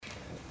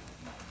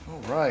All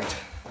right.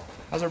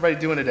 How's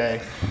everybody doing today?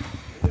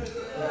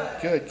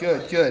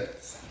 Good.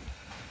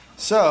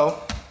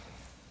 So,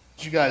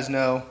 as you guys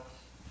know,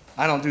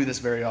 I don't do this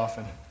very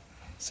often.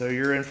 So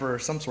you're in for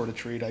some sort of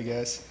treat, I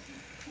guess.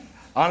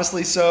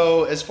 Honestly,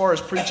 so as far as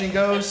preaching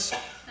goes,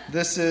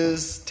 this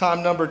is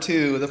time number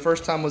 2. The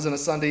first time was on a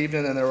Sunday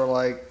evening and there were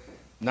like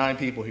 9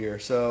 people here.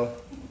 So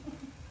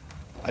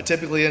I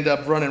typically end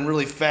up running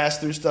really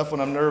fast through stuff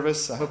when I'm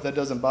nervous. I hope that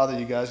doesn't bother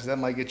you guys because that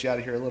might get you out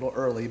of here a little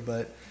early,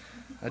 but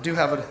I do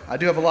have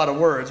a lot of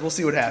words. We'll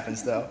see what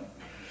happens though.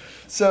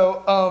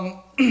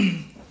 So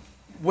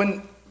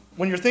when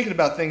you're thinking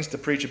about things to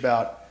preach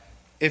about,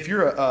 if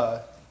you're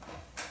a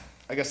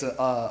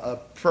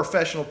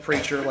professional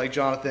preacher like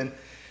Jonathan,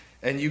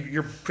 and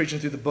you're preaching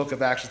through the book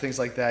of Acts and things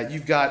like that,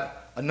 you've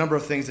got a number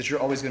of things that you're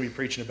always going to be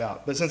preaching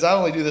about. But since I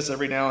only do this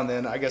every now and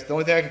then, I guess the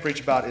only thing I can preach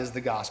about is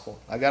the gospel.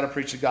 I got to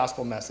preach the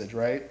gospel message,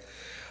 right?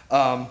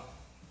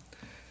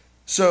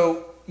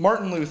 So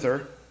Martin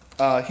Luther,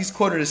 he's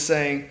quoted as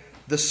saying,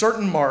 "The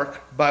certain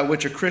mark by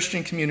which a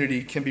Christian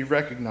community can be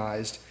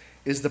recognized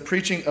is the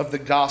preaching of the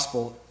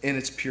gospel in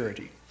its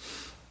purity."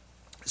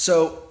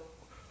 So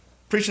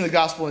preaching the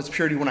gospel in its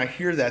purity, when I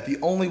hear that, the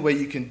only way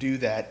you can do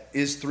that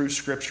is through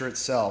Scripture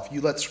itself.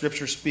 You let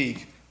Scripture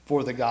speak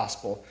for the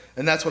gospel.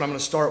 And that's what I'm going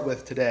to start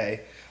with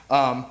today.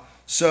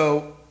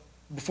 So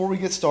before we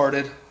get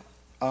started,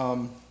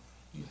 you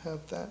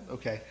have that?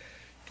 Okay.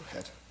 Go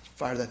ahead.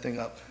 Fire that thing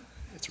up.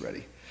 It's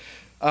ready.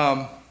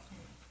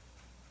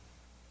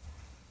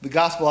 The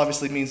gospel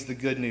obviously means the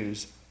good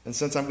news. And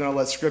since I'm going to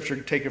let Scripture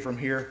take it from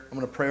here, I'm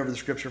going to pray over the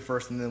Scripture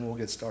first and then we'll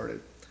get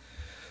started.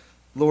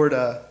 Lord,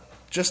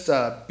 just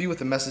be with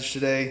the message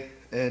today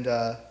and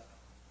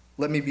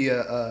let me be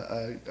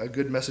a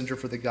good messenger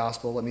for the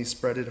gospel. Let me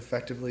spread it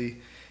effectively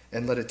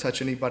and let it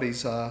touch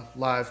anybody's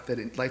life that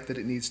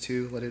it needs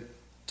to. Let it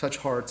touch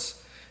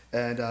hearts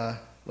and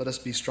let us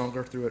be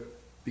stronger through it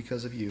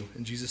because of you.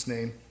 In Jesus'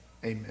 name,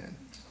 amen.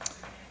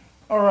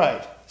 All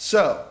right,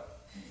 so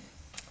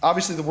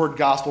obviously the word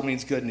gospel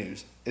means good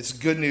news. It's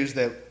good news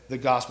that the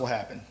gospel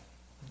happened.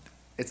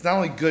 It's not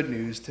only good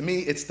news. To me,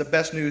 it's the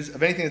best news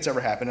of anything that's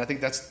ever happened. I think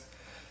that's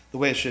the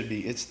way it should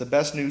be. It's the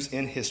best news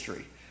in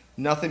history.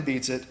 Nothing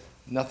beats it.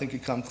 Nothing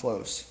could come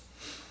close.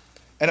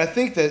 And I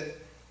think that,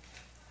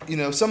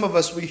 some of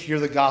us, we hear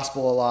the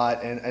gospel a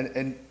lot,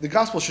 and the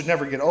gospel should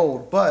never get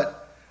old,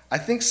 but I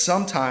think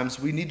sometimes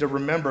we need to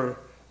remember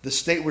the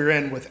state we're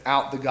in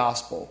without the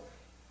gospel.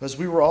 Because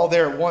we were all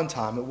there at one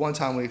time. At one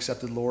time we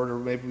accepted the Lord, or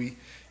maybe we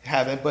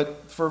haven't,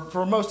 but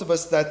for most of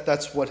us,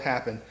 that's what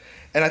happened.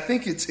 And I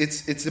think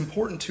it's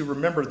important to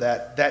remember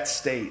that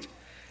state.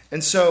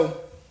 And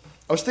so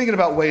I was thinking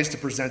about ways to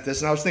present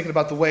this, and I was thinking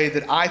about the way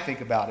that I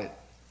think about it.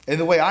 And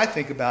the way I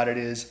think about it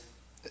is,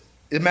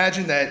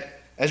 imagine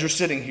that as you're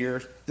sitting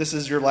here, this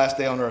is your last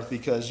day on earth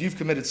because you've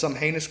committed some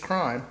heinous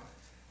crime,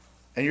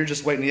 and you're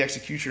just waiting the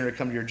executioner to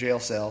come to your jail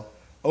cell,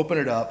 open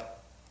it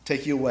up,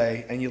 take you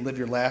away, and you live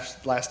your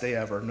last day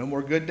ever. No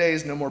more good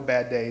days, no more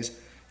bad days.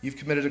 You've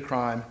committed a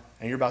crime,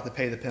 and you're about to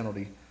pay the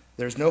penalty.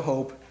 There's no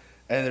hope,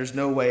 and there's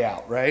no way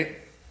out, right?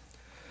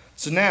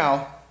 So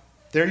now,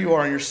 there you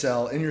are in your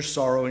cell, in your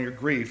sorrow and your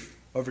grief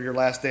over your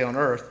last day on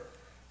earth,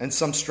 and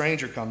some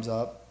stranger comes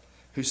up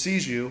who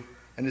sees you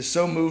and is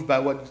so moved by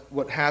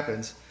what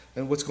happens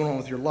and what's going on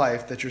with your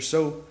life that you're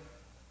so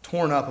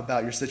torn up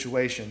about your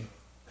situation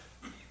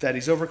that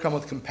he's overcome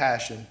with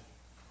compassion,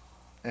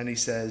 and he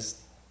says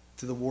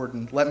to the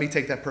warden, "Let me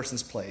take that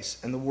person's place,"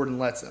 and the warden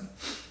lets him.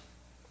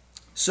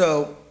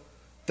 So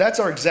that's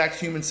our exact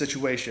human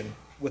situation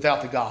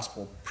without the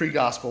gospel.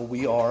 Pre-gospel,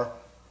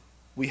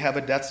 we have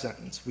a death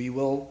sentence. We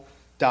will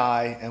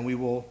die and we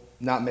will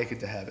not make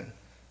it to heaven.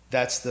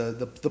 That's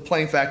the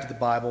plain fact of the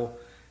Bible,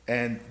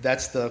 and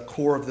that's the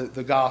core of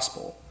the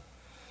gospel.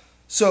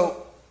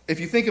 So if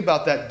you think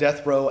about that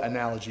death row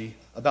analogy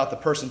about the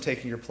person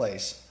taking your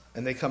place,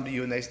 and they come to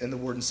you and the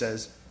warden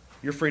says,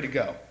 "You're free to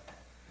go.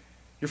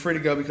 You're free to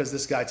go because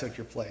this guy took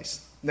your place."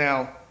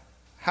 Now,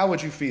 how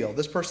would you feel?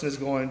 This person is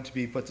going to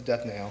be put to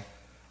death now,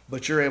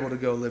 but you're able to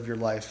go live your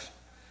life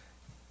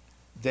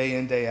day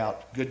in, day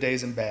out, good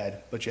days and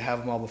bad, but you have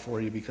them all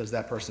before you because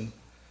that person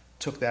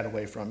took that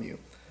away from you.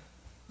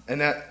 And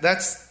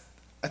that's,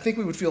 I think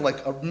we would feel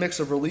like a mix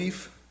of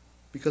relief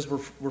because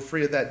we're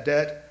free of that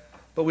debt,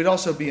 but we'd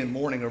also be in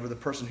mourning over the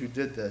person who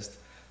did this.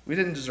 We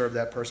didn't deserve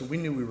that person. We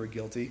knew we were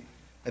guilty,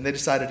 and they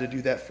decided to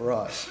do that for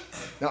us.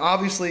 Now,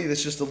 obviously,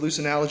 that's just a loose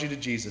analogy to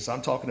Jesus.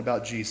 I'm talking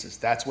about Jesus.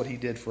 That's what he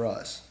did for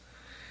us.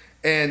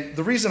 And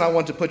the reason I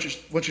want you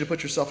to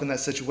put yourself in that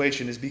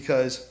situation is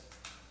because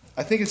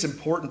I think it's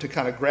important to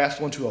kind of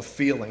grasp onto a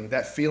feeling,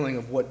 that feeling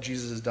of what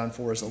Jesus has done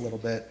for us a little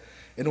bit,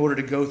 in order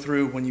to go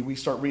through when we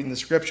start reading the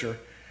Scripture,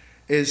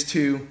 is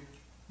to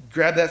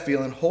grab that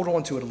feeling, hold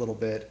on to it a little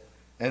bit,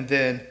 and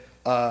then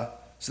so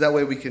that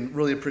way we can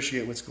really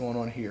appreciate what's going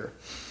on here.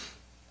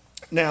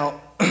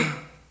 Now,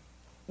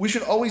 we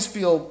should always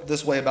feel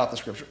this way about the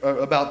Scripture,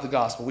 about the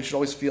gospel. We should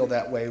always feel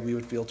that way we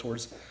would feel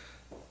towards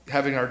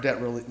having our debt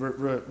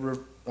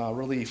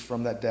relief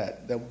from that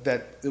debt,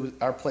 that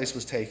our place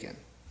was taken.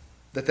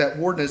 that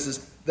warden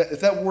that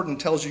if that warden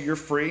tells you you're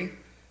free,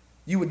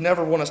 you would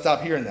never want to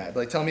stop hearing that.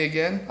 Like, tell me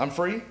again, I'm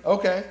free?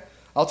 Okay,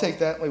 I'll take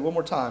that. Wait, one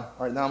more time.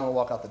 All right, now I'm going to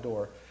walk out the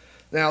door.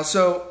 Now,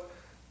 so,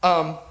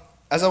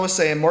 as I was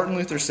saying, Martin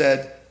Luther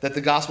said that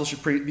the gospel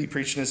should be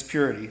preached in its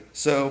purity.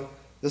 So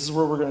this is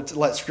where we're going to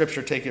let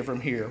Scripture take it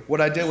from here.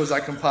 What I did was I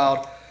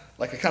compiled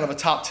like a kind of a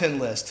top 10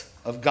 list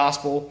of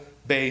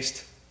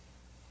gospel-based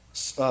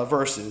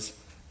verses.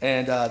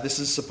 And this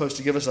is supposed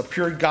to give us a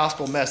pure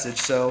gospel message.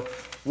 So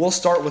we'll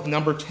start with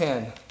number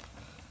 10.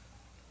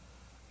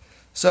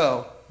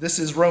 So this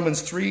is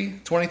Romans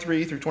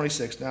 3:23 through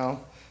 26.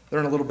 Now, they're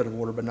in a little bit of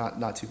order, but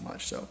not too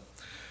much. So,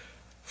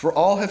 for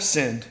all have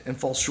sinned and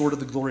fall short of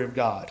the glory of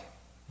God.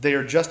 They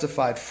are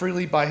justified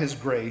freely by his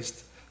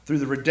grace through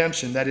the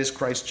redemption that is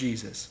Christ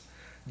Jesus.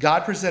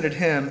 God presented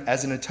him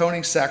as an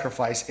atoning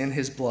sacrifice in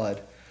his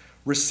blood,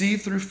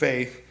 received through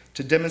faith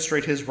to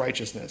demonstrate his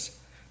righteousness.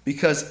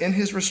 Because in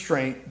his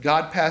restraint,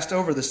 God passed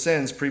over the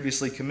sins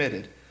previously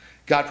committed.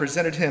 God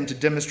presented him to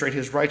demonstrate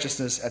his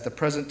righteousness at the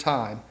present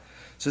time,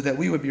 so that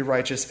we would be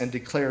righteous and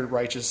declared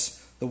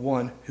righteous the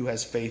one who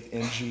has faith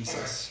in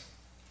Jesus.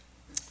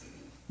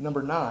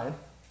 Number 9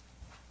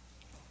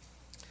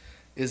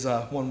 is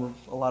one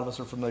a lot of us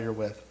are familiar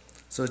with.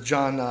 So it's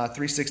John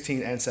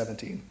 3:16 and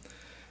 17.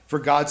 For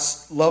God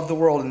loved the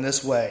world in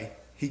this way.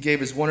 He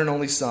gave his one and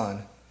only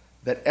Son,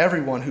 that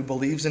everyone who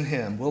believes in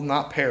him will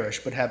not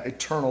perish but have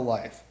eternal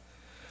life.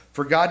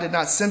 For God did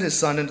not send his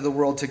Son into the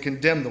world to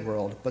condemn the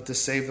world, but to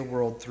save the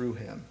world through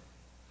him.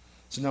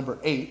 So number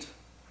 8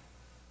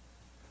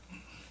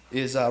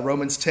 is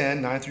Romans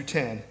 10:9 through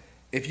 10.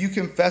 If you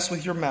confess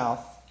with your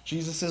mouth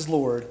Jesus is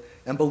Lord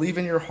and believe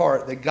in your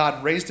heart that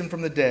God raised him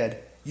from the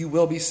dead, you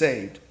will be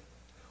saved.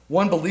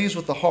 One believes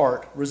with the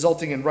heart,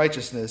 resulting in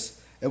righteousness,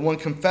 and one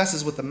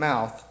confesses with the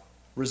mouth,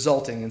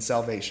 resulting in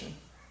salvation.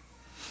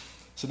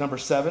 So number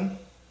 7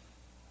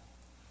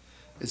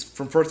 is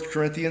from 1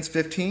 Corinthians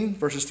 15,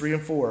 verses 3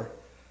 and 4.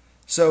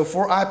 So,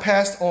 for I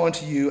passed on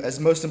to you as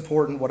most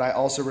important what I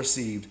also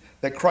received,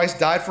 that Christ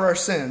died for our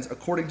sins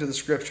according to the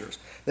Scriptures,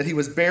 that he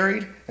was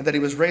buried, and that he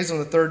was raised on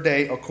the third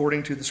day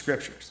according to the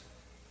Scriptures.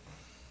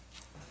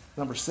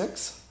 Number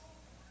 6,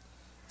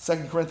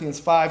 2 Corinthians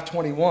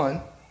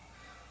 5:21.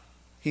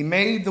 He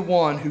made the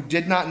one who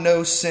did not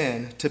know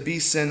sin to be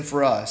sin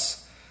for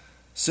us,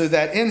 so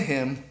that in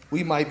him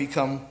we might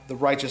become the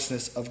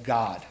righteousness of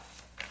God.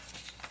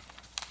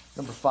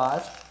 Number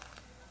 5.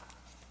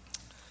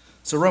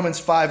 So Romans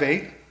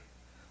 5:8.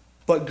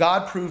 But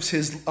God proves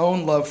his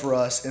own love for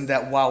us in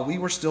that while we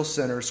were still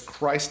sinners,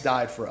 Christ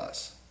died for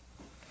us.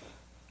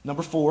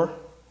 Number 4,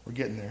 we're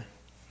getting there,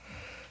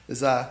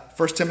 is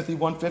 1 Timothy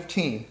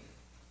 1:15.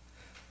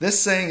 This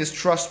saying is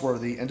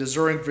trustworthy and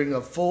deserving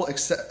of full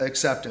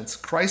acceptance.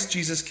 Christ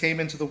Jesus came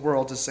into the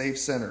world to save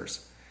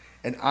sinners,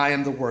 and I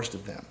am the worst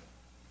of them.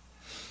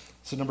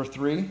 So number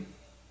 3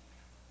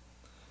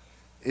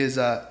 is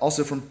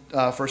also from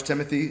 1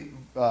 Timothy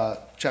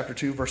chapter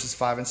 2, verses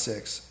 5 and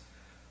 6.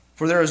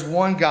 For there is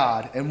one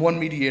God and one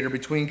mediator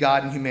between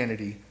God and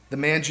humanity, the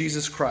man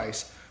Jesus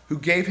Christ, who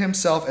gave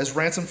himself as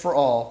ransom for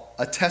all,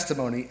 a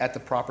testimony at the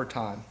proper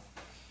time.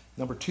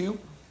 Number 2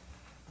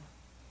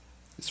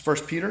 is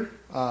 1 Peter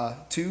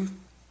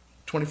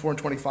 2:24 and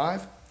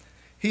 25.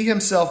 He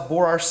himself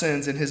bore our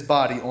sins in his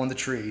body on the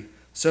tree,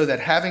 so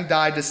that having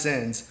died to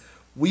sins,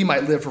 we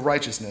might live for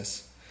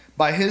righteousness.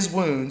 By his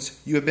wounds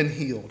you have been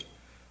healed.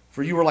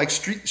 For you were like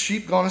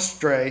sheep gone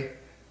astray,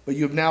 but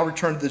you have now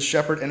returned to the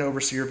shepherd and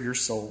overseer of your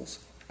souls.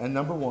 And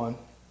number 1,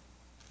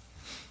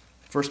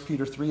 1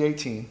 Peter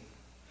 3:18.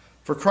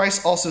 For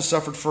Christ also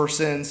suffered for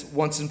sins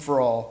once and for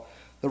all,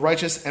 the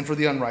righteous and for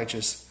the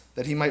unrighteous,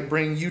 that he might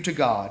bring you to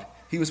God.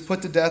 He was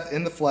put to death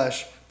in the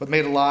flesh, but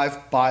made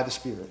alive by the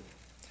Spirit.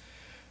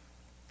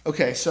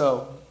 Okay,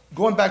 so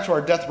going back to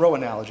our death row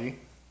analogy,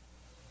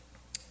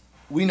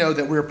 we know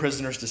that we're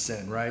prisoners to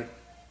sin, right?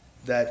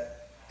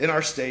 That in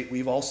our state,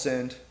 we've all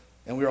sinned,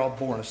 and we're all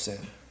born of sin.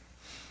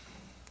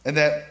 And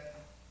that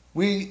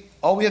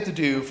all we have to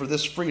do for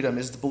this freedom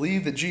is to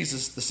believe that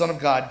Jesus, the Son of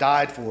God,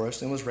 died for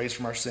us and was raised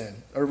from our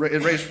sin, or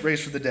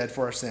raised from the dead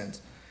for our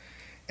sins.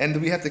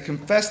 And we have to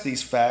confess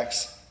these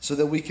facts so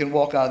that we can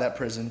walk out of that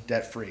prison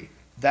debt-free.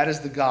 That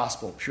is the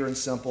gospel, pure and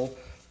simple,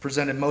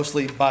 presented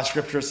mostly by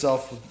Scripture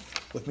itself,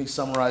 with me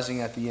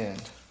summarizing at the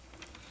end.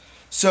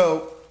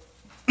 So,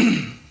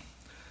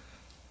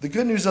 the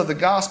good news of the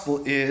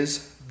gospel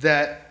is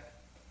that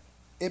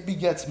it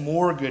begets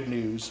more good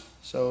news.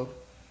 So,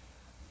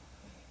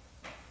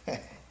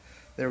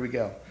 there we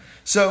go.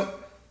 So,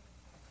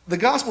 the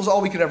gospel is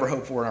all we could ever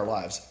hope for in our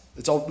lives.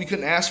 It's all we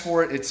couldn't ask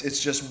for it. It's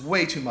just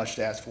way too much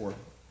to ask for,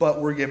 but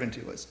we're given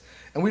to us.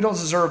 And we don't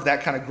deserve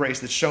that kind of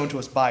grace that's shown to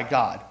us by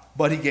God,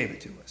 but he gave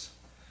it to us.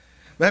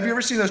 But have you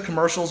ever seen those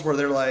commercials where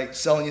they're like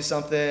selling you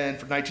something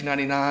for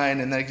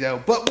 $19.99 and they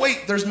go, but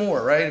wait, there's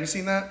more, right? Have you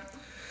seen that?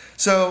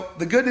 So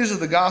the good news of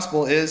the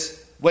gospel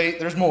is, wait,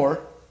 there's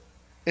more.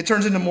 It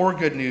turns into more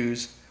good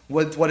news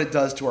with what it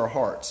does to our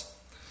hearts.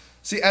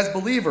 See, as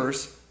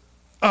believers,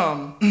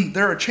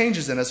 there are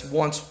changes in us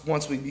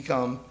once we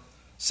become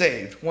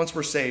saved. Once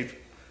we're saved,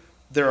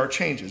 there are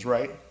changes,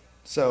 right?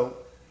 So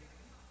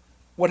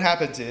what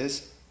happens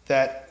is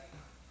that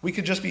we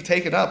could just be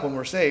taken up when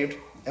we're saved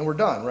and we're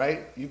done,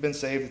 right? You've been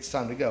saved, it's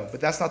time to go.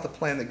 But that's not the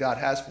plan that God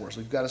has for us.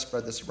 We've got to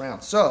spread this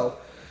around. So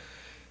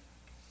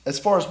as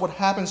far as what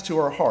happens to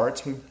our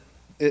hearts,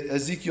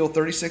 Ezekiel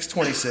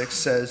 36:26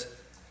 says,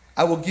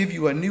 I will give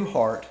you a new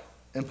heart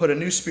and put a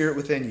new spirit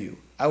within you.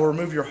 I will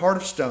remove your heart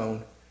of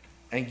stone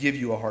and give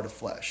you a heart of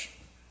flesh.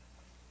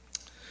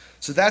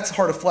 So that's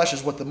heart of flesh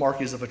is what the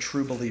mark is of a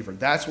true believer.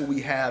 That's what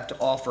we have to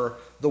offer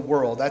the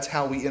world. That's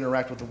how we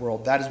interact with the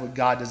world. That is what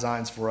God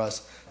designs for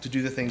us to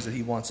do the things that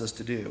he wants us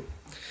to do.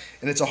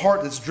 And it's a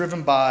heart that's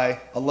driven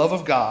by a love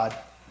of God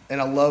and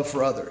a love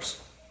for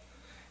others.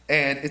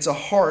 And it's a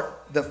heart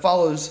that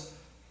follows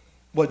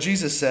what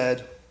Jesus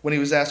said when he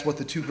was asked what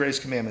the two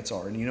greatest commandments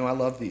are. And you know I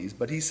love these.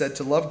 But he said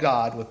to love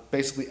God with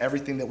basically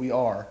everything that we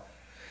are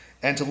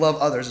and to love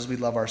others as we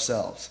love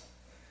ourselves.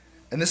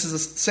 And this is the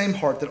same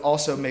heart that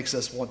also makes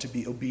us want to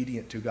be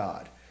obedient to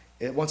God.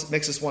 It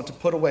makes us want to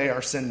put away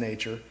our sin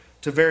nature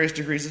to various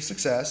degrees of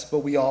success, but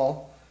we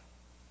all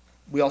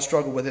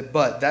struggle with it.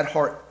 But that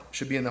heart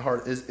should be in the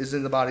heart, is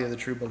in the body of the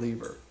true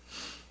believer.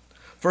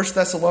 1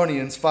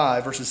 Thessalonians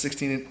 5, verses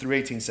 16 through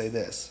 18 say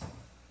this: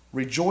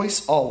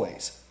 Rejoice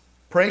always,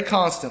 pray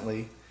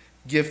constantly,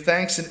 give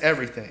thanks in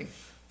everything,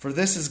 for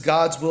this is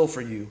God's will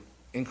for you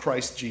in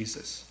Christ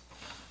Jesus.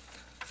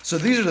 So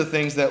these are the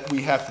things that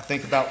we have to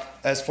think about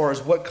as far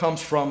as what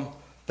comes from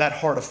that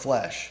heart of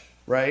flesh,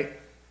 right?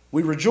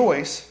 We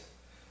rejoice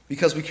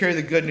because we carry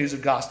the good news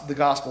of the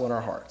gospel in our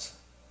hearts.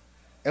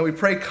 And we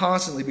pray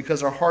constantly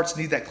because our hearts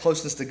need that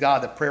closeness to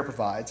God that prayer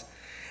provides.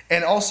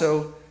 And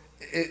also,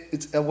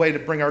 it's a way to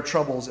bring our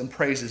troubles and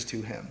praises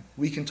to him.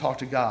 We can talk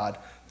to God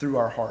through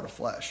our heart of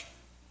flesh.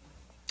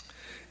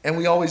 And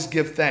we always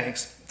give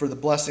thanks for the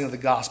blessing of the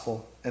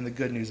gospel and the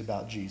good news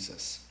about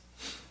Jesus.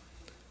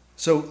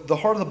 So the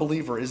heart of the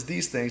believer is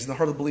these things, and the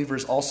heart of the believer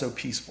is also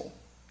peaceful.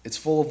 It's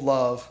full of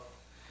love,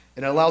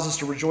 and it allows us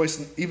to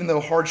rejoice even though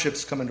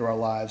hardships come into our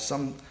lives,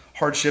 some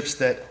hardships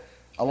that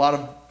a lot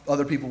of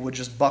other people would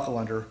just buckle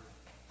under.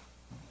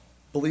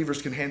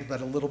 Believers can handle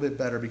that a little bit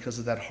better because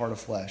of that heart of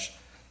flesh.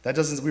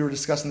 We were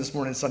discussing this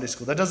morning in Sunday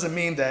school. That doesn't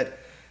mean that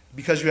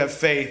because you have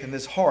faith in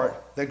this heart,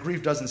 that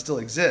grief doesn't still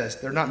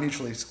exist. They're not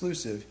mutually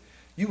exclusive.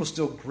 You will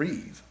still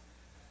grieve.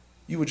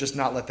 You would just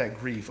not let that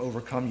grief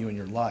overcome you in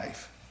your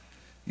life.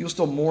 You'll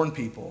still mourn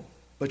people,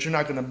 but you're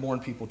not going to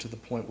mourn people to the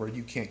point where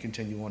you can't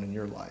continue on in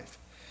your life.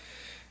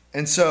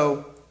 And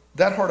so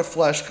that heart of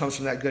flesh comes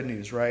from that good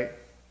news, right?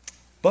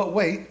 But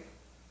wait,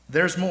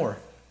 there's more.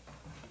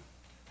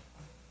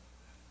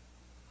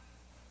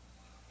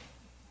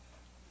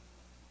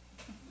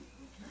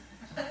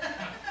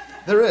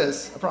 There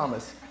is, I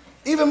promise.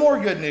 Even more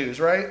good news,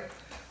 right?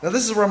 Now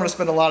this is where I'm going to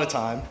spend a lot of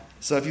time.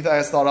 So if you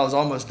guys thought I was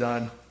almost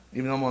done,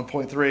 even though I'm on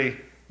point 3,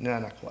 no,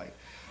 not quite.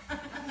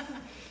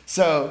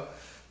 So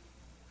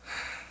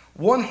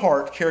one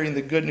heart carrying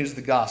the good news of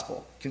the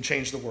gospel can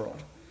change the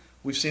world.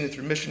 We've seen it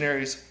through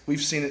missionaries.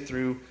 We've seen it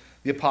through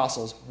the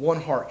apostles.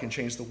 One heart can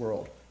change the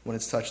world when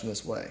it's touched in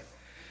this way.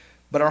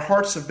 But our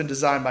hearts have been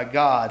designed by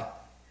God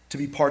to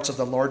be parts of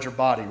the larger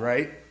body,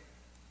 right?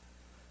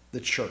 The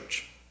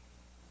church.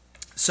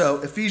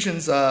 So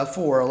Ephesians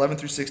 4, 11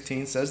 through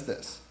 16 says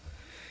this: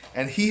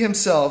 And he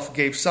himself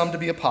gave some to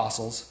be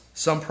apostles,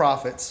 some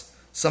prophets,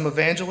 some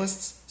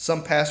evangelists,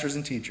 some pastors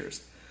and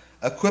teachers,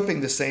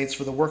 equipping the saints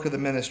for the work of the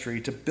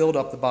ministry to build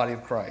up the body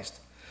of Christ,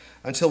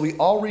 until we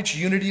all reach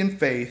unity in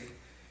faith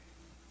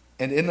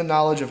and in the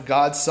knowledge of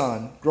God's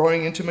Son,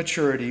 growing into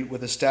maturity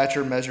with a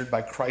stature measured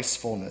by Christ's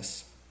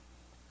fullness.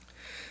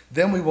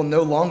 Then we will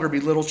no longer be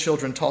little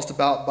children tossed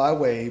about by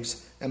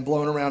waves and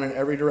blown around in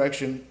every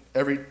direction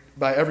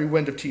by every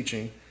wind of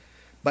teaching,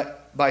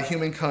 but by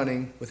human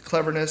cunning, with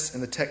cleverness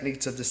and the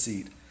techniques of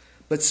deceit.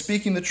 But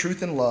speaking the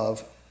truth in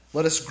love,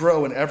 let us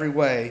grow in every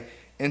way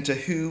into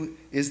who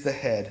is the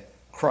head,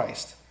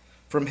 Christ.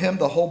 From him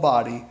the whole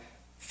body,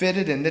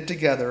 fitted and knit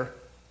together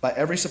by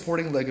every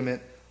supporting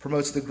ligament,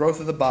 promotes the growth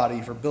of the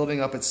body for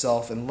building up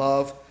itself in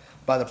love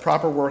by the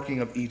proper working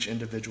of each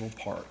individual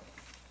part.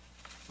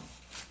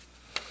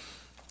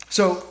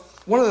 So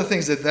one of the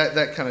things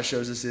that kind of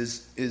shows us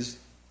is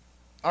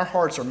our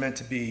hearts are meant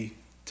to be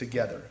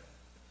together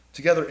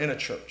in a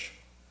church.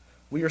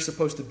 We are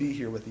supposed to be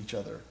here with each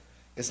other.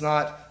 It's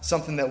not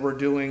something that we're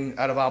doing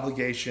out of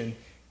obligation.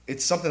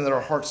 It's something that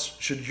our hearts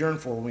should yearn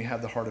for when we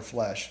have the heart of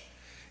flesh.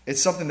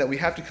 It's something that we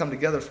have to come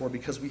together for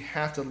because we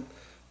have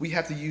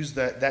to use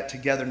that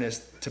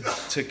togetherness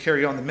to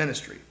carry on the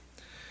ministry.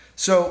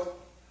 So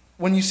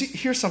when you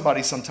hear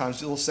somebody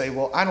sometimes, they'll say,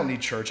 well, I don't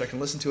need church. I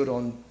can listen to it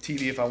on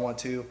TV if I want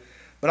to,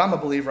 but I'm a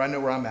believer. I know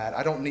where I'm at.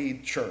 I don't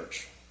need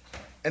church.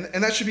 And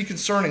that should be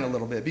concerning a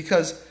little bit,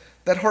 because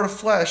that heart of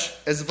flesh,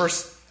 as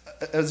verse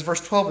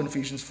 12 in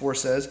Ephesians 4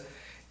 says,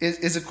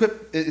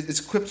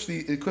 equips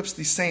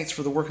the saints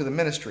for the work of the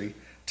ministry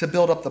to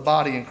build up the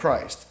body in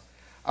Christ.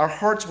 Our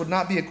hearts would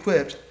not be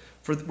equipped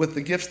with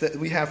the gifts that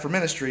we have for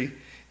ministry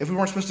if we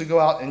weren't supposed to go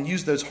out and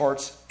use those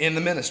hearts in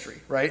the ministry,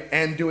 right?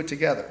 And do it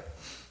together.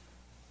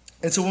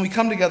 And so when we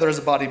come together as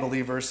a body of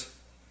believers,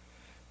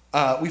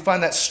 we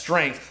find that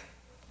strength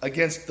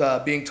against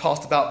being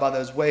tossed about by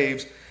those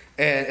waves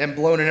and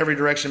blown in every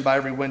direction by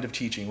every wind of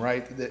teaching,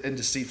 right, and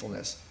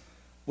deceitfulness.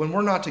 When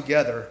we're not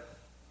together,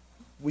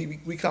 we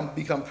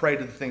become prey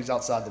to the things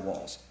outside the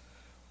walls.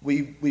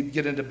 We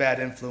get into bad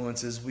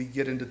influences. We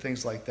get into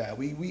things like that.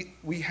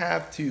 We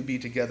have to be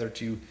together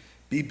to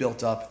be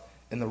built up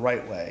in the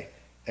right way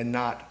and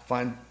not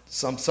find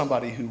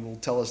somebody who will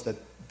tell us that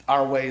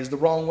our way is the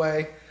wrong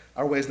way,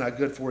 our way is not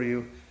good for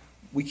you.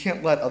 We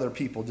can't let other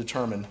people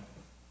determine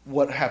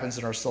what happens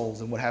in our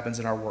souls and what happens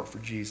in our work for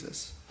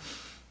Jesus.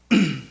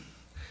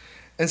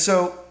 And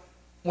so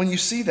when you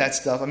see that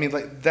stuff, I mean,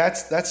 like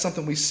that's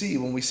something we see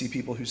when we see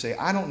people who say,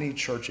 I don't need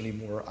church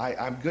anymore.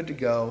 I'm good to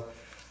go.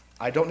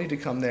 I don't need to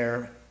come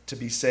there to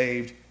be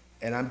saved,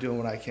 and I'm doing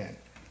what I can.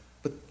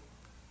 But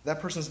that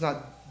person's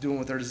not doing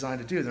what they're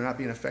designed to do. They're not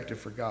being effective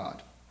for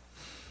God.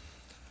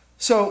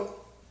 So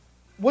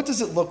what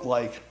does it look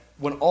like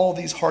when all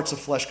these hearts of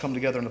flesh come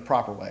together in the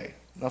proper way?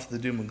 Enough of the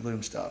doom and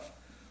gloom stuff.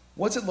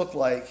 What's it look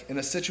like in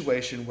a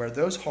situation where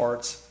those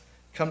hearts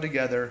come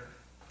together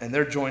and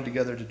they're joined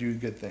together to do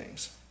good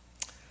things?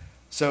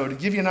 So to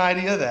give you an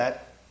idea of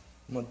that,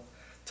 I'm going to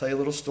tell you a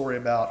little story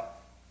about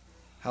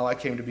how I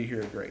came to be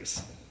here at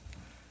Grace.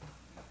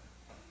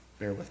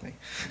 Bear with me.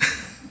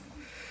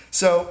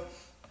 So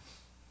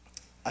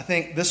I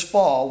think this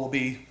fall will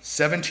be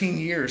 17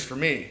 years for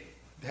me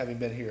having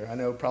been here. I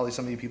know probably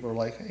some of you people are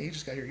like, hey, you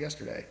just got here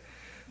yesterday.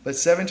 But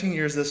 17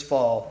 years this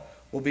fall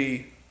will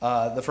be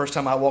the first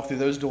time I walked through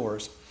those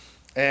doors.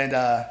 And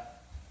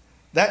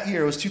that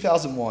year was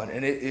 2001,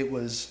 and it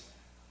was,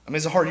 I mean,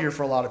 it's a hard year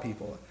for a lot of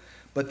people.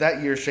 But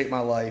that year shaped my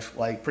life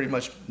like pretty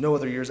much no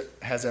other years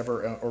has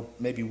ever, or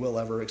maybe will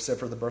ever, except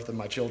for the birth of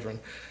my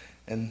children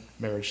and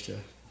marriage to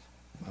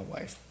my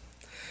wife.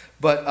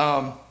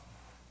 But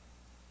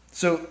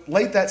so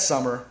late that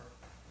summer,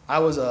 I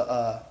was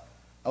a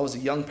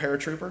young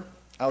paratrooper.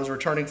 I was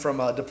returning from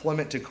a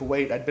deployment to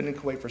Kuwait. I'd been in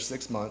Kuwait for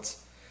 6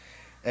 months,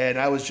 and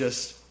I was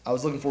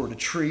looking forward to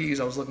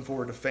trees. I was looking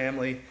forward to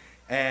family.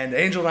 And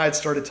Angel and I had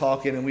started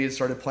talking, and we had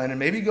started planning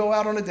maybe go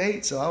out on a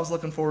date. So I was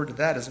looking forward to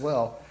that as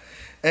well.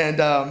 And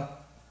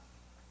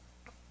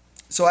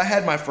so I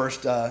had my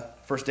first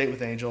date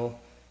with Angel.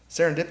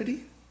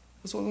 Serendipity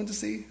was what we went to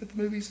see at the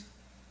movies.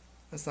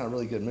 That's not a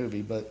really good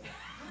movie, but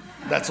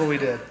that's what we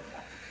did.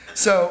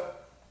 So,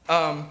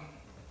 and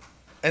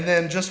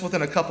then just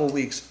within a couple of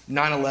weeks,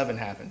 9/11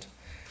 happened.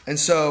 And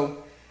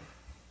so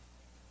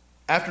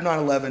after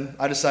 9/11,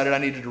 I decided I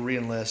needed to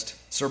re-enlist,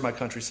 serve my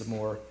country some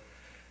more.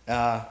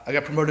 I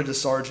got promoted to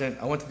sergeant.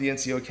 I went to the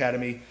NCO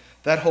Academy.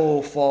 That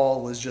whole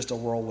fall was just a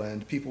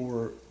whirlwind.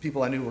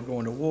 People I knew were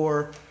going to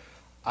war.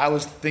 I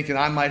was thinking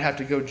I might have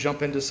to go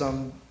jump into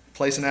some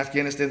place in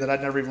Afghanistan that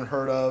I'd never even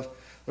heard of.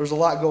 There was a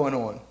lot going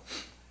on.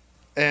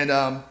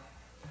 And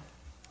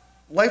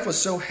life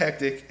was so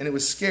hectic and it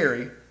was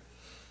scary.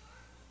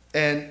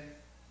 And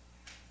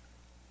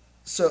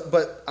so,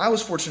 but I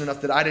was fortunate enough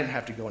that I didn't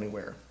have to go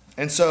anywhere.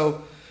 And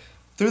so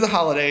through the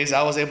holidays,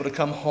 I was able to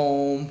come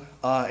home.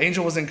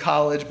 Angel was in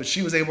college, but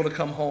she was able to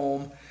come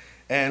home.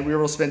 And we were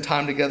able to spend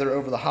time together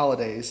over the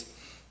holidays.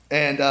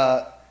 And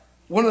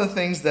one of the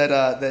things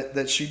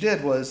that she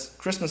did was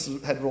Christmas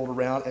had rolled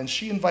around, and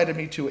she invited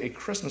me to a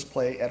Christmas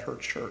play at her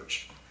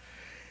church.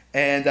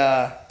 And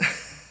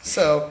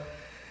so,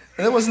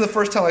 and it wasn't the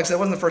first time, like I said, it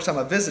wasn't the first time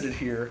I visited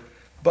here,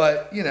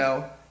 but you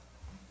know,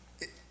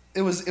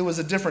 it was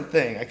a different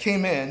thing. I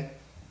came in.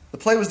 The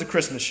play was The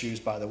Christmas Shoes,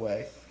 by the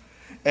way,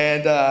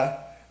 and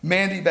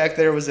Mandy back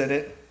there was in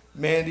it.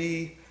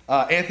 Mandy,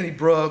 Anthony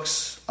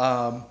Brooks.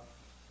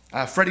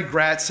 Freddie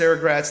Gratz, Sarah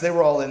Gratz, they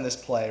were all in this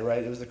play,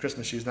 right? It was The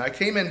Christmas Shoes. Now, I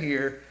came in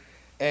here,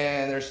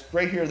 and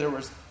there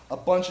was a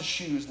bunch of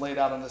shoes laid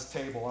out on this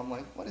table. I'm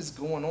like, what is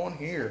going on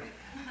here?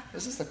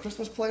 Is this the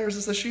Christmas play or is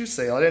this a shoe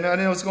sale? I didn't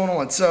know what's going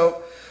on.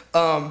 So,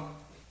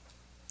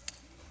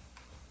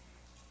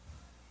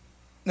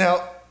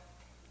 now,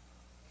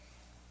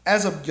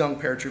 as a young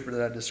paratrooper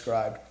that I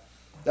described,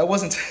 that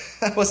wasn't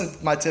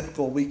my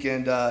typical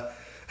weekend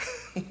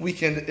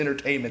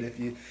entertainment, if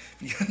you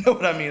know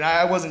what I mean.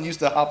 I wasn't used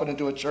to hopping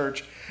into a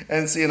church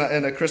and seeing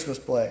a Christmas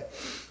play.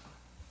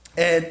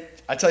 And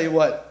I tell you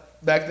what,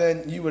 back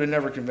then, you would have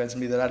never convinced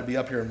me that I'd be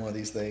up here in one of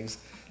these things,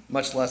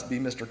 much less be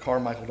Mr.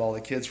 Carmichael to all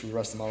the kids for the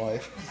rest of my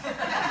life.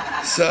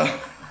 So,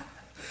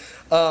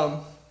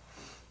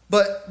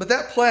 but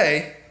that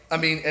play, I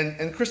mean,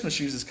 and Christmas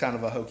Shoes is kind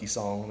of a hokey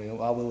song. I mean,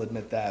 I will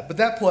admit that. But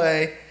that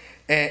play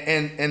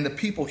and the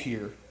people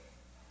here,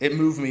 it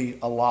moved me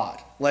a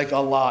lot, like a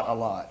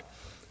lot.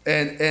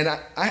 And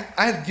I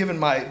had given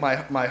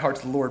my heart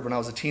to the Lord when I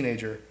was a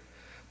teenager.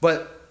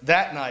 But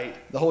that night,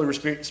 the Holy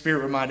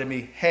Spirit reminded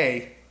me,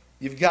 hey,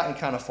 you've gotten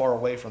kind of far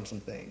away from some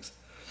things.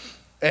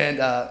 And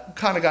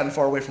kind of gotten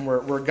far away from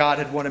where God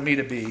had wanted me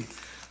to be.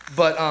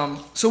 But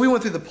so we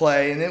went through the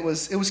play, and it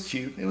was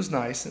cute. It was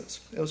nice.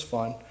 It was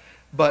fun.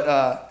 But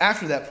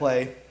after that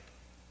play,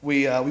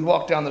 we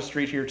walked down the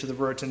street here to the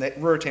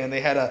Ruritan.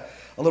 They had a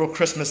little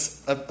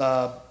Christmas,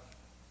 I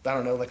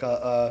don't know, like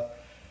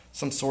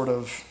some sort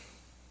of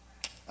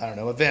I don't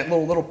know, event,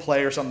 little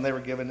play or something they were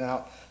giving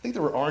out. I think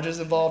there were oranges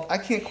involved. I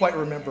can't quite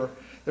remember.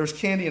 There was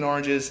candy and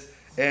oranges,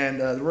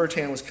 and the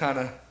Ruritan was kind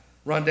of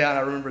run down.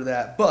 I remember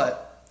that.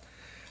 But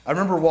I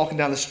remember walking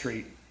down the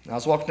street. I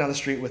was walking down the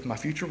street with my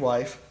future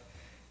wife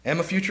and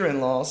my future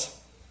in-laws.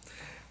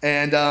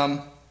 And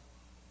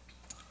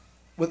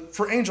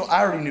for Angel,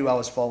 I already knew I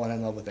was falling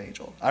in love with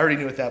Angel. I already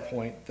knew at that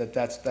point that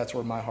that's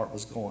where my heart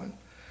was going.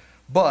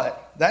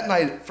 But that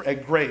night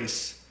at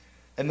Grace,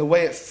 and the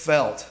way it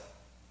felt,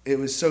 it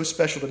was so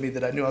special to me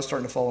that I knew I was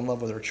starting to fall in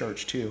love with her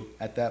church too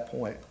at that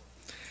point.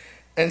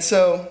 And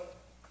so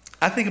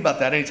I think about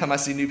that anytime I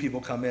see new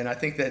people come in.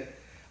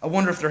 I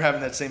wonder if they're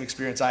having that same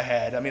experience I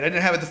had. I mean, I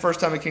didn't have it the first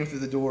time I came through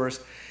the doors,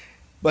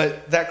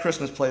 but that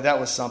Christmas play, that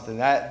was something.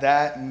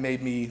 That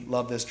made me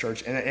love this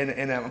church.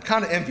 And I'm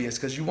kind of envious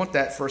because you want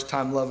that first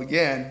time love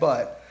again,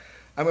 but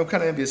I'm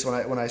kind of envious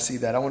when I see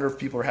that. I wonder if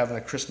people are having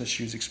a Christmas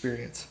shoes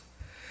experience.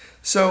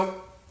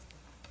 So,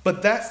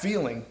 but that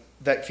feeling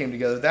that came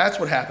together, that's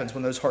what happens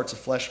when those hearts of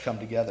flesh come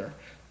together.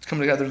 Come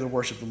together to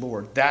worship the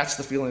Lord. That's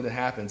the feeling that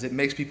happens. It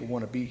makes people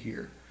want to be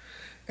here.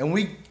 And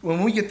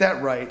when we get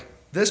that right,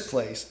 this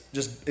place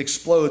just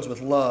explodes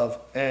with love,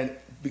 and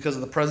because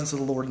of the presence of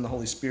the Lord and the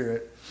Holy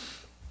Spirit.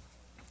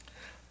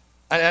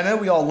 I know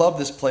we all love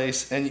this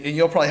place, and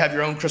you'll probably have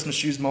your own Christmas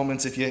shoes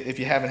moments. If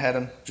you haven't had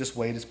them, just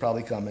wait, it's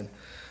probably coming.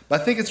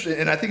 But I think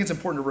it's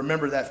important to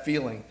remember that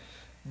feeling,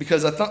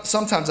 because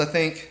sometimes I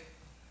think,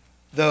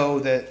 though,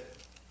 that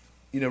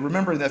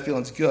remembering that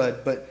feeling's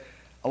good, but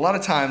a lot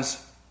of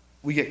times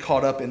we get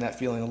caught up in that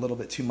feeling a little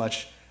bit too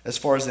much as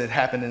far as it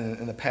happened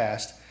in the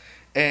past.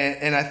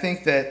 And I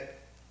think that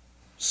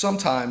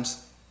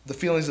sometimes the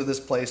feelings of this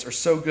place are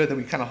so good that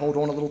we kind of hold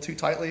on a little too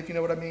tightly, if you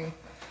know what I mean.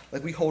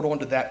 Like we hold on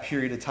to that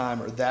period of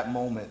time or that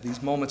moment,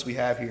 these moments we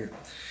have here.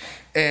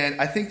 And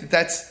I think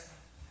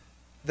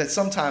that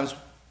sometimes,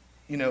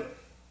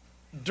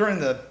 during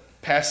the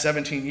past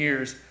 17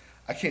 years,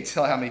 I can't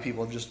tell how many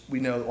people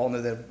all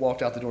know that have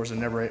walked out the doors and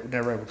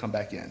never able to come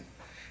back in.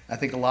 I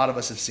think a lot of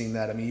us have seen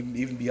that. I mean,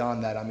 even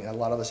beyond that, a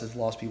lot of us have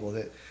lost people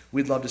that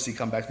we'd love to see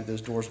come back through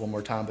those doors one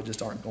more time, but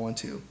just aren't going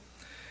to.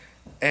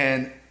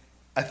 And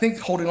I think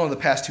holding on to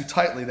the past too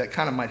tightly, that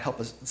kind of might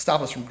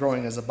stop us from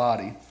growing as a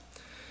body.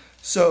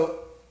 So,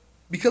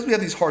 because we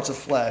have these hearts of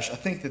flesh, I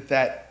think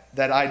that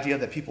idea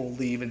that people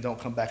leave and don't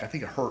come back, I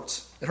think it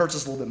hurts. It hurts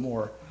us a little bit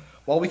more.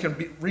 While we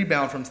can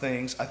rebound from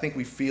things, I think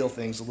we feel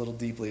things a little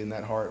deeply in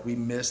that heart. We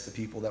miss the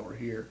people that were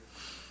here.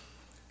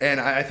 And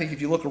I think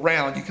if you look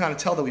around, you kind of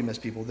tell that we miss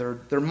people. There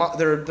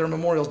are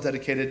memorials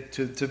dedicated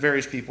to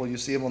various people. You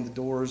see them on the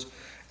doors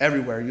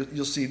everywhere.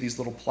 You'll see these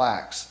little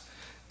plaques.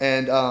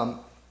 And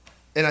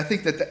I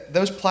think that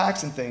those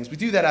plaques and things, we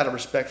do that out of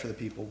respect for the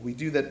people. We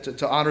do that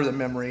to honor the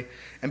memory,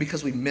 and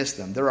because we miss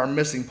them. There are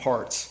missing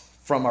parts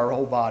from our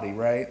whole body,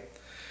 right?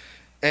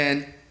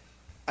 And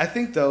I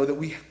think, though, that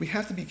we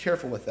have to be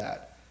careful with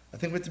that. I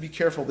think we have to be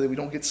careful that we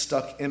don't get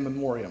stuck in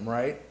memoriam,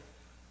 right?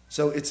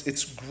 So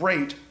it's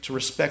great to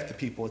respect the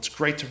people. It's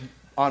great to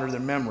honor their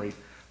memory.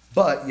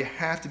 But you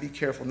have to be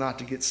careful not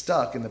to get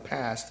stuck in the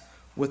past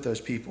with those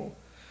people.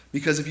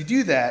 Because if you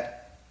do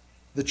that,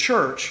 the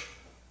church,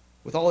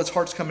 with all its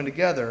hearts coming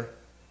together,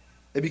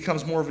 it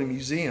becomes more of a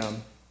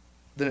museum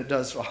than it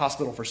does a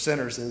hospital for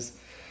sinners,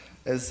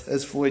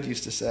 as Floyd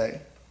used to say.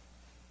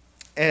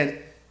 And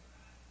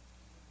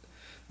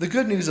the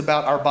good news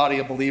about our body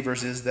of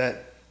believers is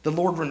that the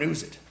Lord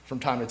renews it from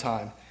time to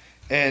time.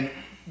 And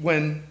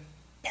when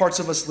parts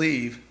of us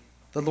leave,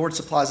 the Lord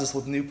supplies us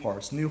with new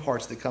parts, new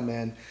hearts that come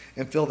in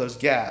and fill those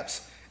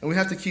gaps. And we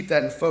have to keep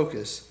that in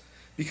focus,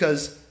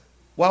 because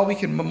while we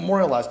can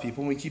memorialize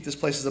people and we keep this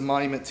place as a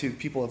monument to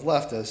people who have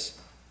left us,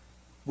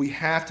 we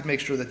have to make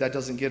sure that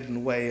doesn't get in the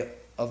way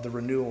of the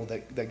renewal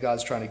that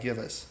God's trying to give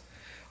us.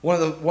 One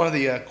of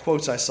the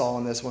quotes I saw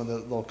on this, one of the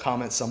little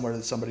comments somewhere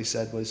that somebody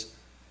said was,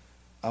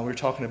 we were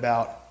talking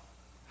about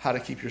how to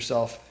keep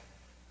yourself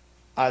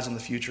eyes on the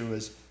future,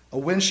 was a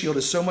windshield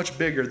is so much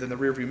bigger than the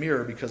rearview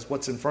mirror because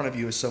what's in front of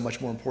you is so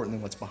much more important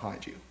than what's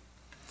behind you.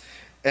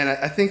 And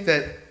I think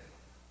that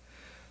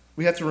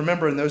we have to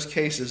remember in those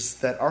cases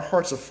that our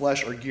hearts of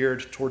flesh are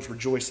geared towards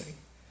rejoicing,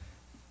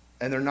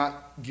 and they're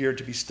not geared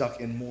to be stuck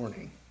in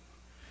mourning.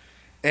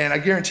 And I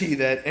guarantee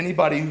that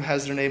anybody who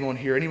has their name on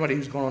here, anybody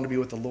who's going on to be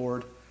with the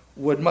Lord,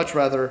 would much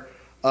rather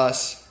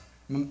us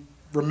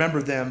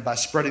remember them by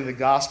spreading the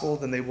gospel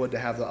than they would to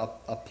have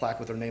a plaque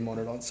with their name on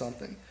it on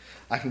something.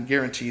 I can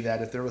guarantee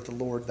that if they're with the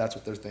Lord, that's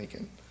what they're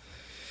thinking.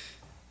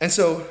 And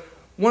so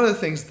one of the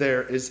things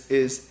there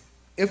is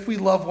if we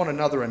love one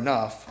another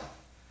enough,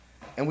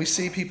 and we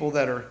see people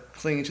that are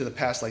clinging to the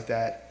past like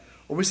that,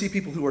 or we see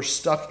people who are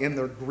stuck in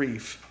their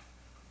grief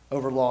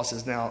over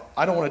losses. Now,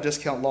 I don't want to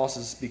discount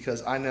losses,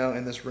 because I know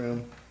in this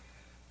room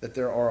that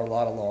there are a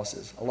lot of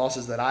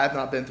losses that I have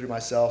not been through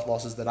myself,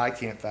 losses that I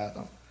can't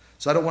fathom.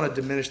 So I don't want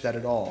to diminish that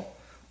at all.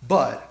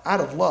 But out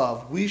of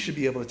love, we should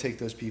be able to take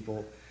those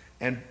people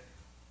and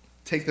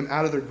take them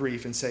out of their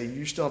grief and say,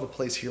 you still have a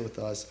place here with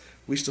us.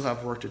 We still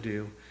have work to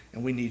do,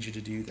 and we need you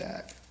to do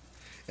that.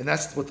 And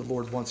that's what the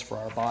Lord wants for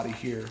our body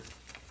here.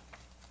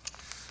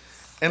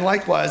 And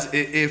likewise,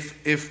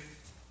 if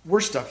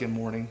we're stuck in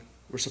mourning,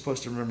 we're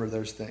supposed to remember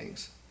those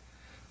things.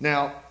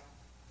 Now,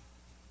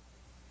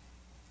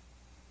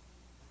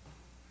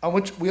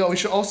 we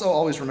should also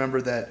always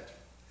remember that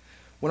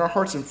when our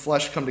hearts and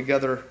flesh come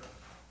together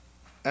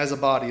as a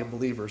body of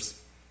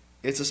believers,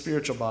 it's a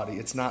spiritual body.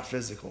 It's not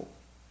physical.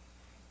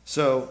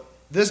 So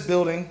this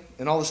building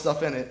and all the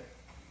stuff in it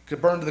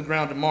could burn to the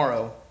ground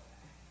tomorrow,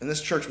 and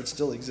this church would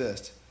still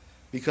exist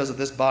because of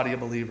this body of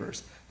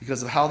believers,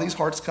 because of how these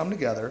hearts come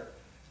together.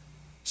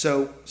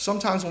 So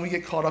sometimes when we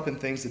get caught up in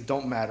things that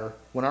don't matter,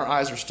 when our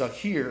eyes are stuck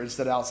here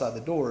instead of outside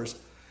the doors,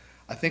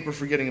 I think we're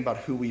forgetting about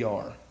who we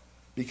are.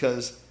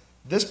 Because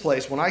this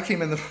place, when I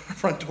came in the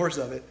front doors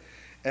of it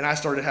and I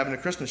started having a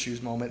Christmas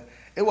shoes moment,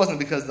 it wasn't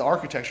because the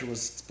architecture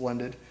was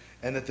splendid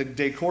and that the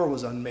decor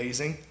was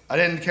amazing. I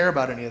didn't care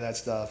about any of that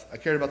stuff. I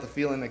cared about the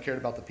feeling. I cared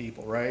about the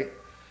people, right?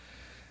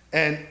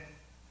 And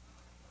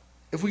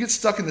if we get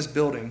stuck in this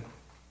building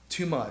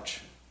too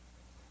much,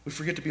 we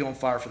forget to be on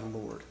fire for the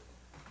Lord.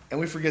 And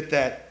we forget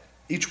that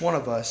each one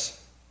of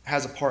us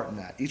has a part in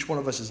that. Each one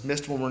of us is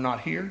missed when we're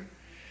not here.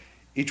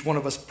 Each one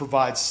of us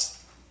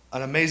provides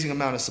an amazing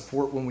amount of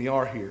support when we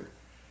are here.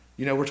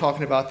 You know, we're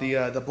talking about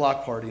the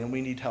block party, and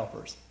we need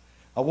helpers.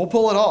 We'll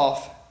pull it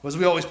off, because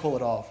we always pull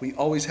it off. We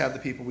always have the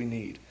people we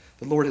need.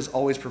 The Lord has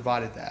always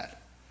provided that.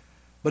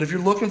 But if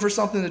you're looking for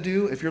something to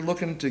do, if you're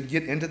looking to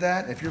get into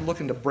that, if you're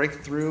looking to break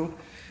through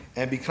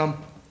and become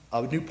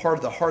a new part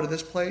of the heart of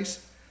this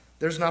place,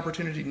 there's an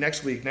opportunity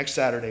next week, next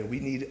Saturday. We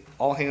need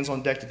all hands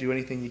on deck to do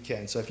anything you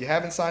can. So if you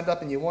haven't signed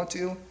up and you want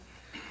to,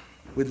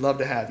 we'd love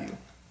to have you.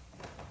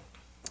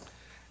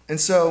 And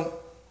so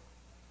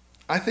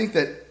I think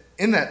that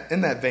in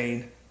that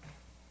vein,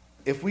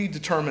 if we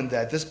determined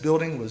that this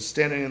building was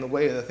standing in the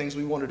way of the things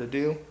we wanted to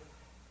do,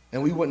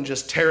 and we wouldn't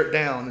just tear it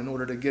down in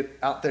order to get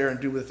out there and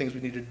do the things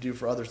we needed to do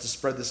for others to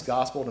spread this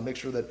gospel, to make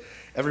sure that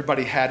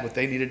everybody had what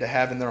they needed to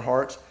have in their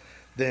hearts,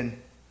 then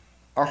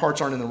our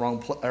hearts aren't in the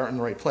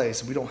right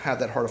place, and we don't have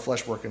that heart of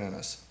flesh working in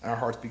us. Our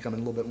hearts becoming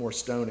a little bit more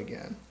stone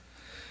again.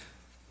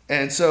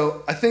 And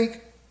so I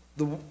think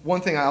the one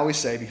thing I always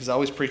say, because I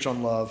always preach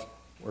on love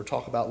or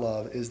talk about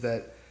love, is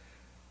that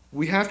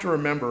we have to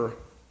remember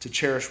to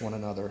cherish one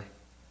another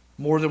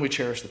more than we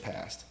cherish the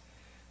past.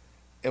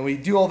 And we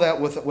do all that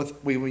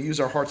we use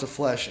our hearts of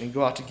flesh and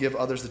go out to give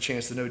others the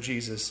chance to know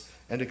Jesus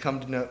and to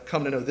come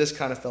to know this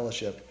kind of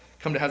fellowship,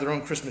 come to have their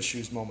own Christmas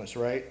shoes moments,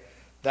 right?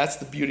 That's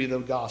the beauty of the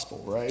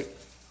gospel, right?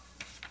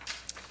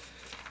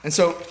 And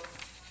so,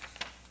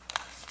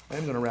 I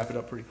am going to wrap it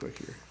up pretty quick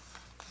here.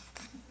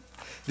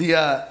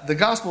 The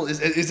gospel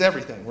is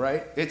everything,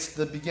 right? It's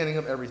the beginning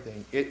of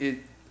everything.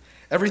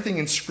 Everything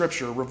in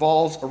Scripture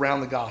revolves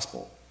around the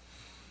gospel.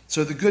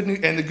 So the good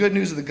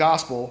news of the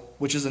gospel,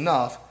 which is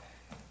enough,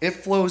 it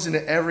flows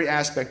into every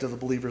aspect of the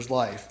believer's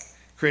life,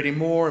 creating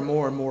more and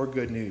more and more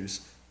good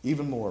news,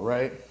 even more,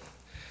 right?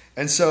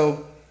 And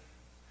so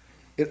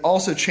it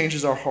also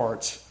changes our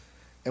hearts.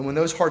 And when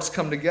those hearts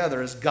come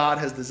together as God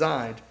has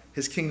designed,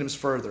 his kingdom's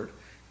furthered.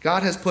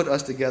 God has put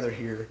us together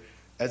here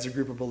as a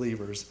group of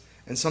believers.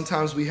 And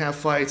sometimes we have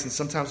fights, and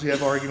sometimes we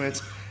have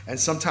arguments, and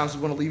sometimes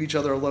we want to leave each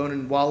other alone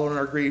and wallow in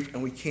our grief,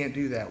 and we can't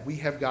do that. We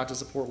have got to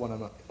support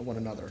one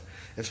another.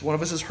 If one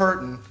of us is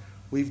hurting,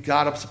 we've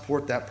got to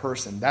support that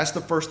person. That's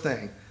the first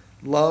thing.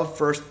 Love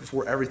first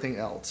before everything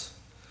else.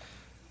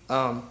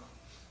 And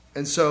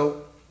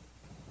so,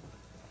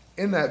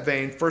 in that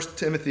vein, 1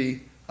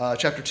 Timothy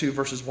chapter 2,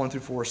 verses 1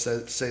 through 4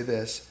 say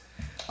this,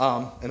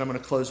 and I'm going to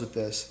close with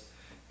this,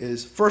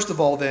 is, first of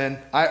all, then,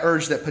 I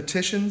urge that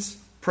petitions,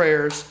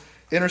 prayers,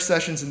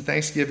 intercessions, and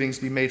thanksgivings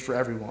be made for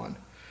everyone,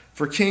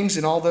 for kings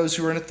and all those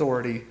who are in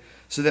authority,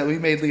 so that we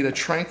may lead a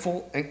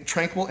tranquil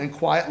and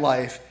quiet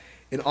life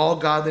in all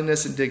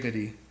godliness and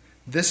dignity.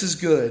 This is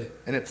good,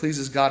 and it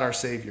pleases God our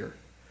Savior,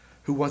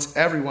 who wants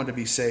everyone to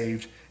be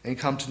saved and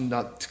come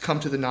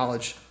to the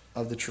knowledge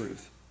of the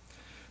truth.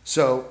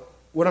 So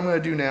what I'm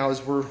going to do now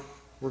is we're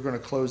going to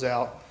close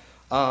out.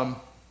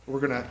 We're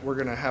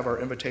going to have our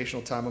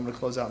invitational time. I'm going to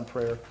close out in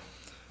prayer.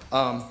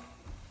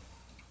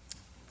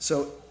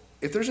 So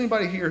if there's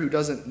anybody here who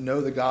doesn't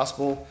know the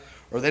gospel,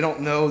 or they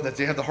don't know that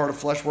they have the heart of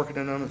flesh working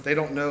in them, if they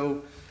don't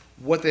know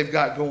what they've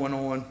got going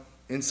on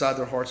inside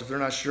their hearts, if they're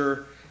not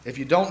sure, if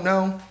you don't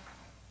know,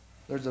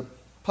 there's a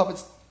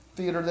puppet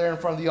theater there in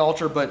front of the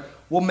altar, but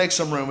we'll make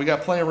some room. We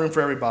got plenty of room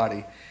for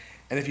everybody.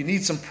 And if you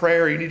need some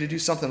prayer, you need to do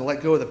something to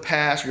let go of the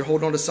past, you're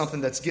holding on to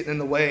something that's getting in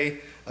the way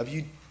of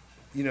you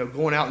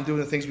going out and doing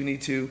the things we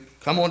need to,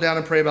 come on down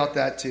and pray about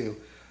that too.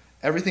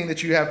 Everything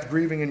that you have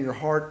grieving in your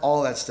heart,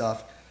 all that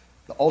stuff,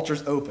 the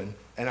altar's open.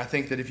 And I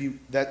think that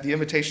the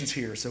invitation's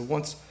here. So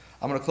once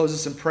I'm going to close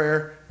this in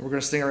prayer, and we're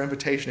going to sing our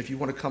invitation. If you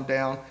want to come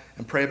down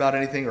and pray about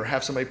anything or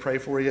have somebody pray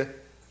for you,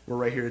 we're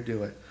right here to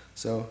do it.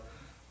 So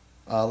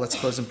let's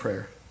close in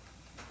prayer.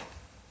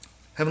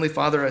 Heavenly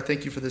Father, I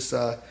thank you for this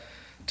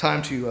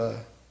time to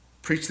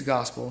preach the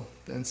gospel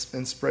and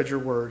spread your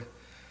word.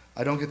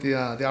 I don't get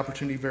the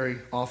opportunity very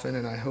often,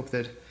 and I hope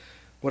that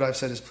what I've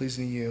said is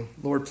pleasing to you.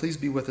 Lord, please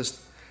be with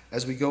us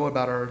as we go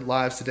about our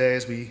lives today,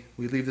 as we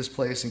leave this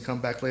place and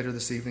come back later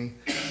this evening.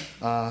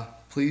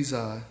 Please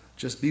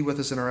just be with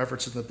us in our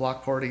efforts in the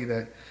block party,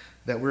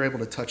 that we're able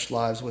to touch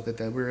lives with it,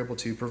 that we're able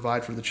to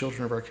provide for the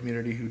children of our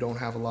community who don't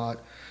have a lot.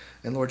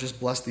 And Lord, just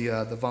bless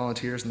the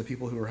volunteers and the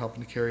people who are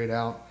helping to carry it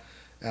out.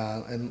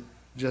 And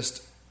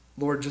just,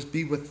 Lord, just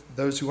be with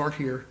those who aren't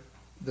here,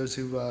 those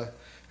who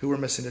are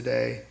missing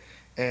today.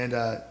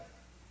 And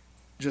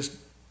just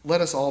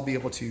let us all be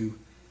able to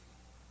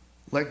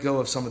let go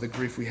of some of the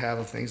grief we have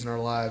of things in our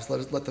lives.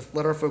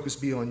 Let our focus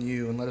be on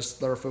you, and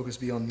let our focus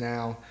be on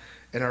now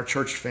and our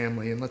church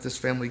family, and let this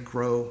family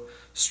grow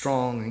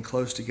strong and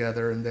close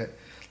together, and that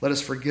let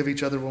us forgive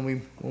each other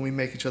when we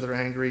make each other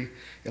angry,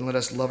 and let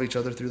us love each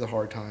other through the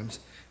hard times.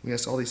 We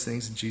ask all these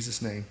things in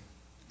Jesus' name.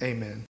 Amen.